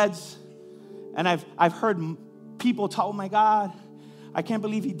hospital beds, and I've heard people talk, oh my God, I can't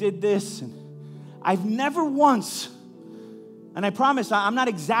believe he did this. And I've never once, and I promise I'm not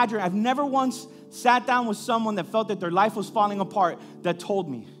exaggerating, I've never once sat down with someone that felt that their life was falling apart that told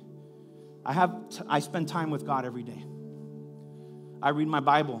me. I spend time with God every day. I read my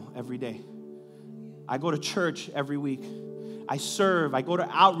Bible every day. I go to church every week. I serve. I go to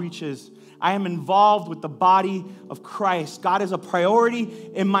outreaches. I am involved with the body of Christ. God is a priority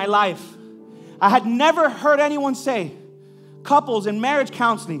in my life. I had never heard anyone say, couples in marriage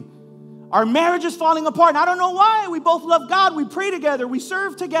counseling, our marriage is falling apart. And I don't know why. We both love God. We pray together. We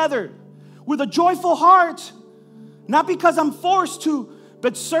serve together with a joyful heart. Not because I'm forced to,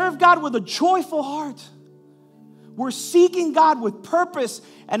 but serve God with a joyful heart. We're seeking God with purpose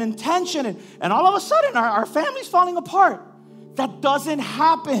and intention. And all of a sudden, our family's falling apart. That doesn't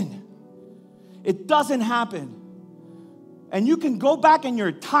happen. It doesn't happen. And you can go back in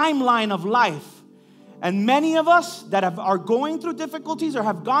your timeline of life. And many of us that are going through difficulties or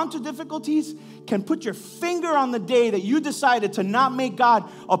have gone through difficulties can put your finger on the day that you decided to not make God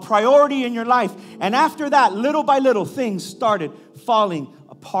a priority in your life. And after that, little by little, things started falling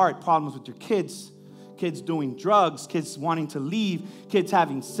apart. Problems with your kids doing drugs, kids wanting to leave, kids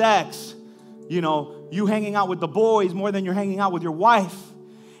having sex, you hanging out with the boys more than you're hanging out with your wife.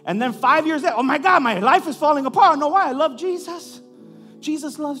 And then 5 years later, oh my God, my life is falling apart. I don't know why. I love Jesus.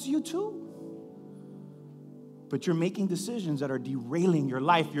 Jesus loves you too. But you're making decisions that are derailing your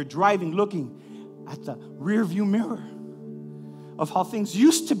life. You're driving, looking at the rearview mirror of how things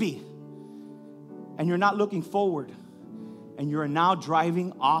used to be. And you're not looking forward. And you're now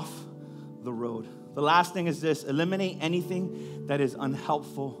driving off the road. The last thing is this: eliminate anything that is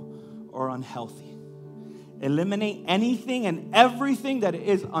unhelpful or unhealthy. Eliminate anything and everything that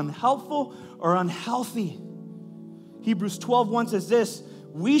is unhelpful or unhealthy. Hebrews 12:1 says this: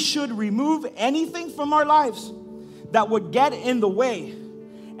 we should remove anything from our lives that would get in the way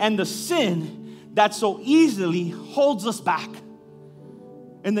and the sin that so easily holds us back.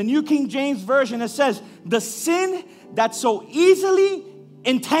 In the New King James Version, it says, the sin that so easily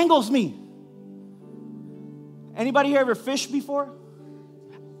entangles me. Anybody here ever fished before?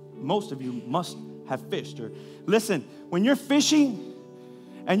 Most of you must have fished. Or listen, when you're fishing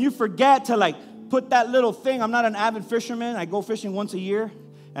and you forget to like put that little thing, I'm not an avid fisherman. I go fishing once a year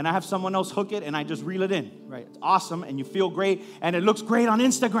and I have someone else hook it and I just reel it in, right? It's awesome and you feel great and it looks great on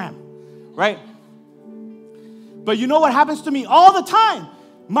Instagram, right? But you know what happens to me all the time?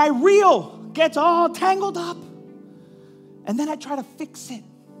 My reel gets all tangled up and then I try to fix it.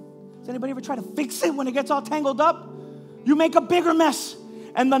 Does anybody ever try to fix it when it gets all tangled up? You make a bigger mess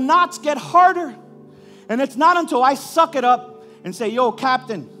and the knots get harder. And it's not until I suck it up and say, yo,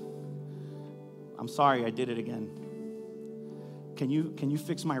 Captain, I'm sorry, I did it again. Can you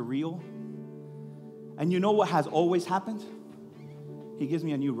fix my reel? And you know what has always happened? He gives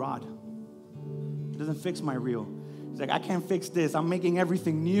me a new rod. He doesn't fix my reel. He's like, I can't fix this. I'm making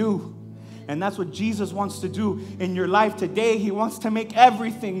everything new. And that's what Jesus wants to do in your life today. He wants to make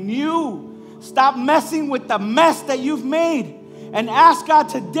everything new. Stop messing with the mess that you've made and ask God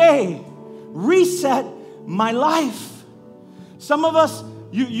today, reset my life. Some of us,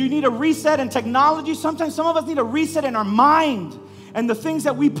 you need a reset in technology. Sometimes some of us need a reset in our mind and the things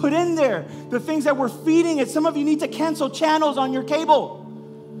that we put in there, the things that we're feeding it. Some of you need to cancel channels on your cable,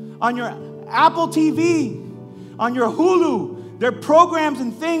 on your Apple TV, on your Hulu. There are programs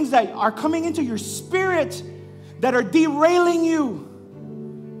and things that are coming into your spirit that are derailing you.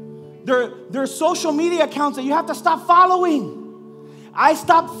 There are social media accounts that you have to stop following. I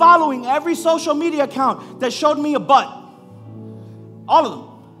stopped following every social media account that showed me a butt. All of them.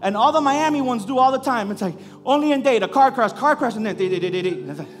 And all the Miami ones do all the time. It's like, only in date, a car crash, and then,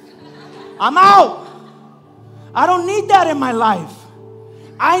 it's like, I'm out. I don't need that in my life.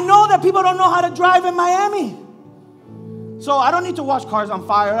 I know that people don't know how to drive in Miami. So I don't need to watch cars on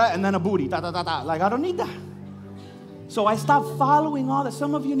fire and then a booty. Like, I don't need that. So I stopped following all that.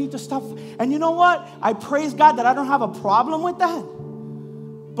 Some of you need to stop. And you know what? I praise God that I don't have a problem with that.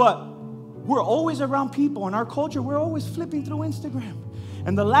 But we're always around people. In our culture, we're always flipping through Instagram.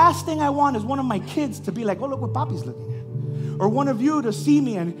 And the last thing I want is one of my kids to be like, oh, look what Papi's looking at. Or one of you to see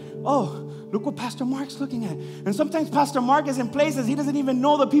me and, oh, look what Pastor Mark's looking at. And sometimes Pastor Mark is in places he doesn't even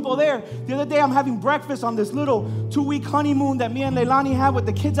know the people there. The other day I'm having breakfast on this little 2-week honeymoon that me and Leilani had with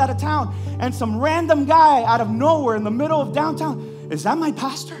the kids out of town. And some random guy out of nowhere in the middle of downtown, is that my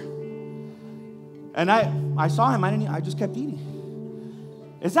pastor? And I saw him, I just kept eating.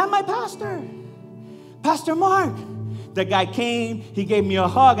 Is that my pastor? Pastor Mark. The guy came, he gave me a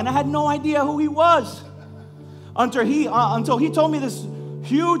hug, and I had no idea who he was until he told me this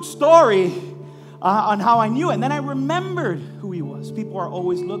huge story on how I knew it. And then I remembered who he was. People are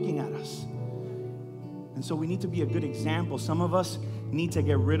always looking at us. And so we need to be a good example. Some of us need to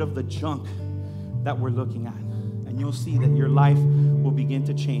get rid of the junk that we're looking at. And you'll see that your life will begin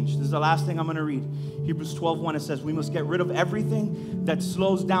to change. This is the last thing I'm going to read. Hebrews 12:1, it says, we must get rid of everything that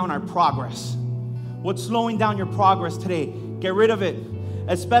slows down our progress. What's slowing down your progress today? Get rid of it,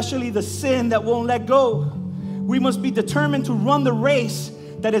 especially the sin that won't let go. We must be determined to run the race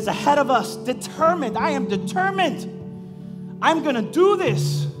that is ahead of us. Determined. I am determined. I'm going to do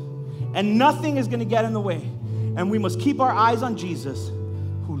this, and nothing is going to get in the way. And we must keep our eyes on Jesus,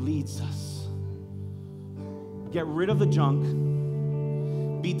 who leads us. Get rid of the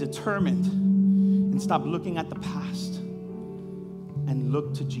junk. Be determined, and stop looking at the past, and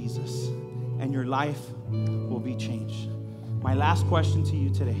look to Jesus. And your life will be changed. My last question to you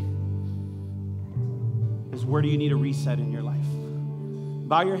today is, where do you need a reset in your life?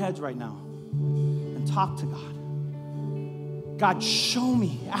 Bow your heads right now and talk to God. God, show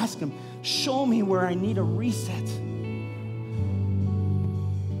me. Ask Him, show me where I need a reset.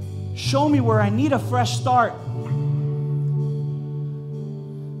 Show me where I need a fresh start.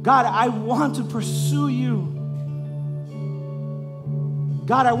 God, I want to pursue you.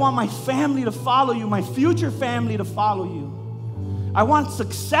 God, I want my family to follow you, my future family to follow you. I want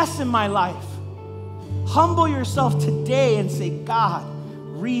success in my life. Humble yourself today and say, God,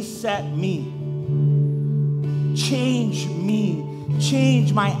 reset me. Change me.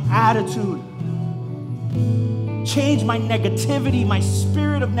 Change my attitude. Change my negativity, my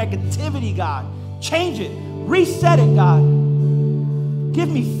spirit of negativity, God. Change it. Reset it, God. Give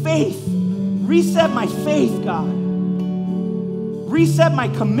me faith. Reset my faith, God. Reset my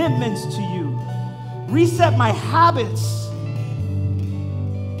commitments to you. Reset my habits.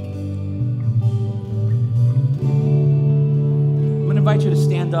 I'm going to invite you to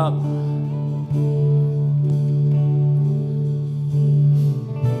stand up.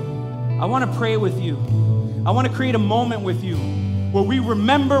 I want to pray with you. I want to create a moment with you where we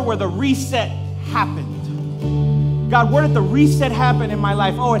remember where the reset happened. God, where did the reset happen in my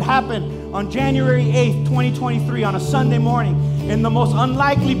life? Oh, it happened on January 8th, 2023 on a Sunday morning. in the most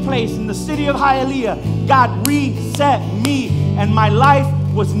unlikely place, in the city of Hialeah, God reset me, and my life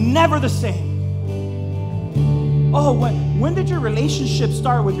was never the same. Oh, when did your relationship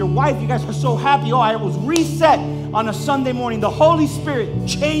start with your wife? You guys are so happy. Oh, I was reset on a Sunday morning. The Holy Spirit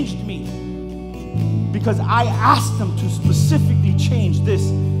changed me because I asked Him to specifically change this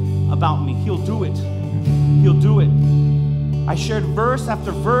about me. He'll do it. He'll do it. I shared verse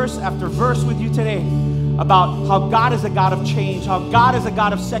after verse after verse with you today about how God is a God of change, how God is a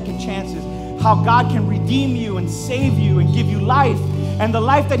God of second chances, how God can redeem you and save you and give you life. And the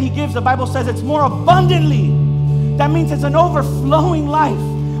life that He gives, the Bible says it's more abundantly. That means it's an overflowing life,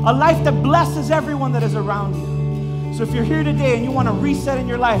 a life that blesses everyone that is around you. So if you're here today and you want to reset in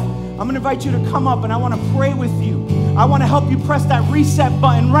your life, I'm going to invite you to come up and I want to pray with you. I want to help you press that reset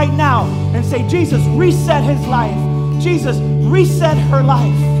button right now and say, Jesus, reset his life. Jesus, reset her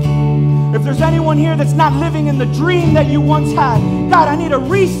life. If there's anyone here that's not living in the dream that you once had, God, I need a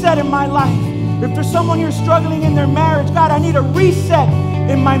reset in my life. If there's someone here struggling in their marriage, God, I need a reset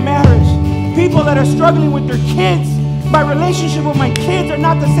in my marriage. People that are struggling with their kids, my relationship with my kids are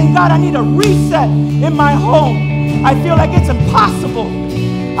not the same. God, I need a reset in my home. I feel like it's impossible.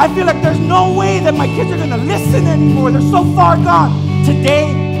 I feel like there's no way that my kids are going to listen anymore. They're so far gone.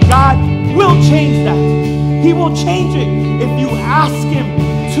 Today, God will change that. He will change it if you ask Him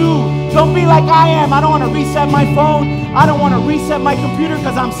to. Don't be like I am. I don't want to reset my phone. I don't want to reset my computer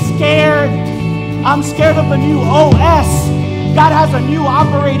because I'm scared. I'm scared of the new OS. God has a new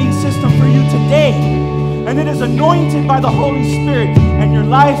operating system for you today. And it is anointed by the Holy Spirit. And your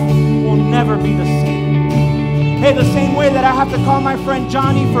life will never be the same. Hey, the same way that I have to call my friend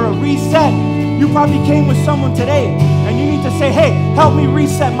Johnny for a reset, you probably came with someone today. And you need to say, hey, help me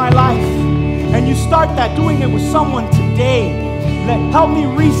reset my life. And you start that doing it with someone today. Help me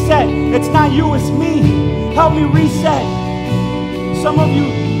reset. It's not you, it's me. Help me reset. Some of you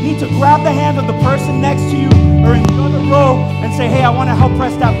need to grab the hand of the person next to you or in the other row and say, hey, I want to help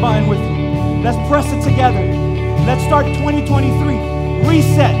press that button with you. Let's press it together. Let's start 2023.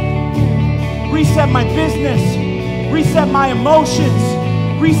 Reset. Reset my business. Reset my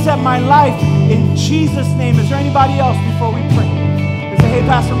emotions. Reset my life in Jesus' name. Is there anybody else before we pray? They say, hey,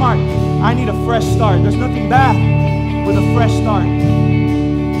 Pastor Mark, I need a fresh start. There's nothing bad with a fresh start.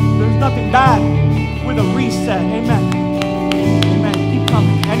 There's nothing bad with a reset. Amen. Amen. Keep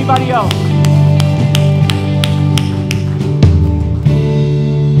coming. Anybody else?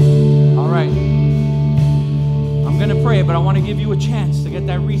 All right. I'm going to pray, but I want to give you a chance to get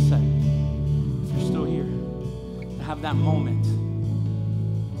that reset. If you're still here, to have that moment.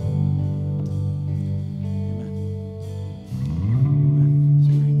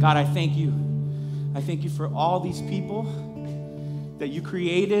 Amen. God, I thank you. I thank you for all these people that you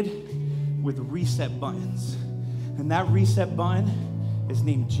created with reset buttons. And that reset button is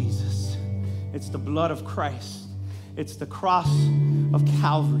named Jesus. It's the blood of Christ. It's the cross of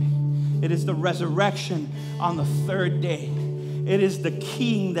Calvary. It is the resurrection on the third day. It is the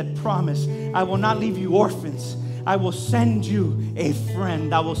King that promised, I will not leave you orphans. I will send you a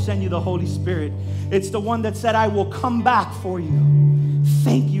friend. I will send you the Holy Spirit. It's the one that said, I will come back for you.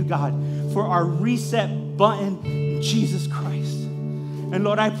 Thank you, God, for our reset button, Jesus Christ. And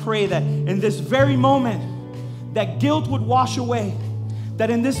Lord, I pray that in this very moment, that guilt would wash away. That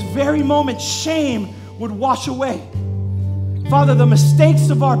in this very moment, shame would wash away. Father, the mistakes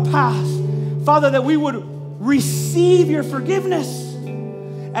of our past, Father, that we would receive your forgiveness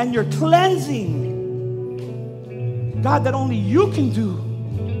and your cleansing. God, that only you can do.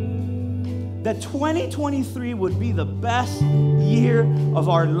 That 2023 would be the best year of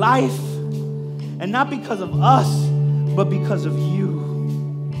our life. And not because of us, but because of you.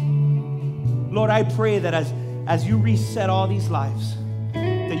 Lord, I pray that as you reset all these lives,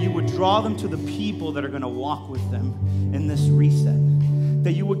 that you would draw them to the people that are going to walk with them in this reset.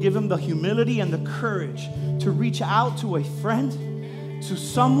 That you would give them the humility and the courage to reach out to a friend, to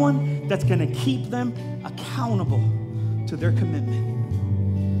someone that's going to keep them accountable to their commitment.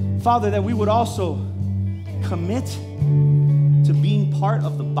 Father, that we would also commit to being part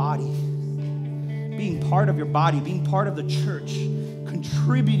of the body, being part of your body, being part of the church,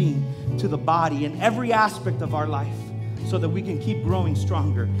 contributing to the body in every aspect of our life so that we can keep growing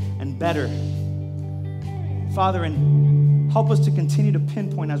stronger and better. Father, and help us to continue to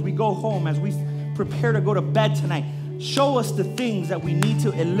pinpoint as we go home, as we prepare to go to bed tonight. Show us the things that we need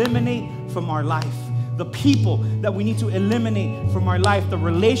to eliminate from our life, the people that we need to eliminate from our life, the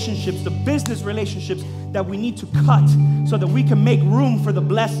relationships, the business relationships that we need to cut so that we can make room for the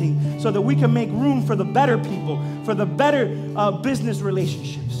blessing, so that we can make room for the better people, for the better business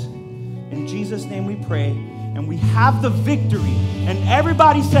relationships. In Jesus' name we pray. and we have the victory. And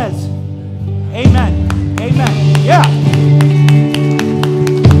everybody says, amen, amen. Yeah.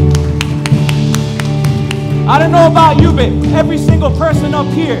 I don't know about you, but every single person up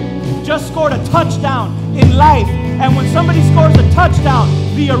here just scored a touchdown in life. And when somebody scores a touchdown,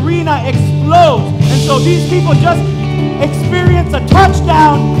 the arena explodes. And so these people just experience a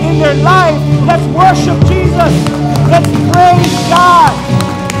touchdown in their life. Let's worship Jesus. Let's praise God.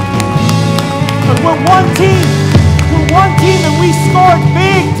 But we're one team. We're one team, and we scored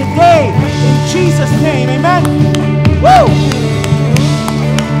big today in Jesus' name. Amen. Woo!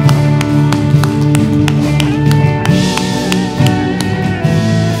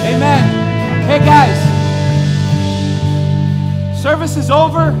 Hey guys, service is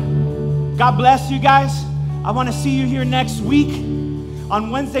over. God bless you guys. I want to see you here next week.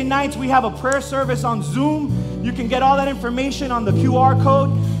 On Wednesday nights, we have a prayer service on Zoom. You can get all that information on the QR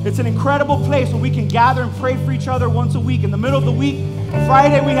code. It's an incredible place where we can gather and pray for each other once a week. In the middle of the week,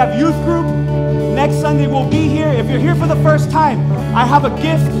 Friday, we have youth group. Next Sunday, we'll be here. If you're here for the first time, I have a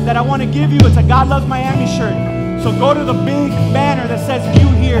gift that I want to give you. It's a God Loves Miami shirt. So go to the big banner that says "You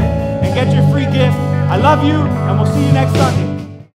Here" and get your free gift. I love you, and we'll see you next Sunday.